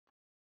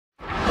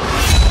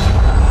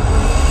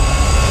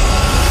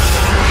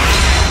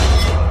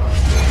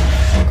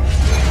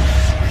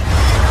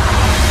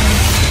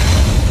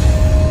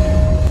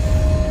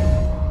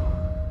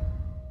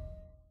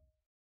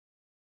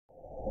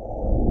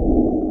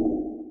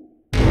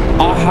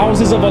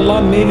houses of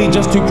Allah merely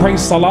just to pray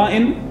salah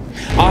in?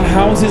 Are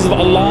houses of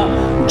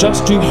Allah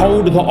just to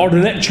hold the odd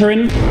lecture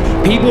in?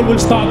 People will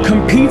start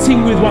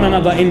competing with one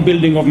another in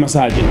building of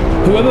masajid.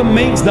 Whoever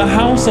makes the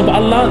house of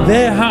Allah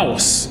their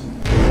house,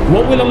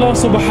 what will Allah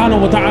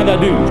subhanahu wa ta'ala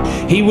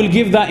do? He will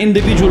give that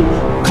individual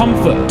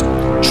comfort,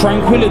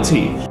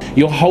 tranquility.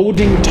 You're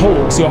holding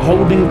talks, you're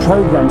holding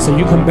programs, so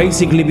you can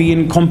basically be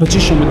in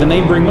competition with the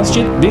neighboring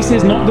masjid. This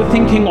is not the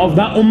thinking of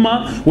that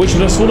ummah which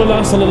Rasulullah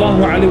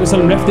sallallahu alaihi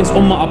wasallam left this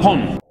ummah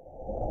upon.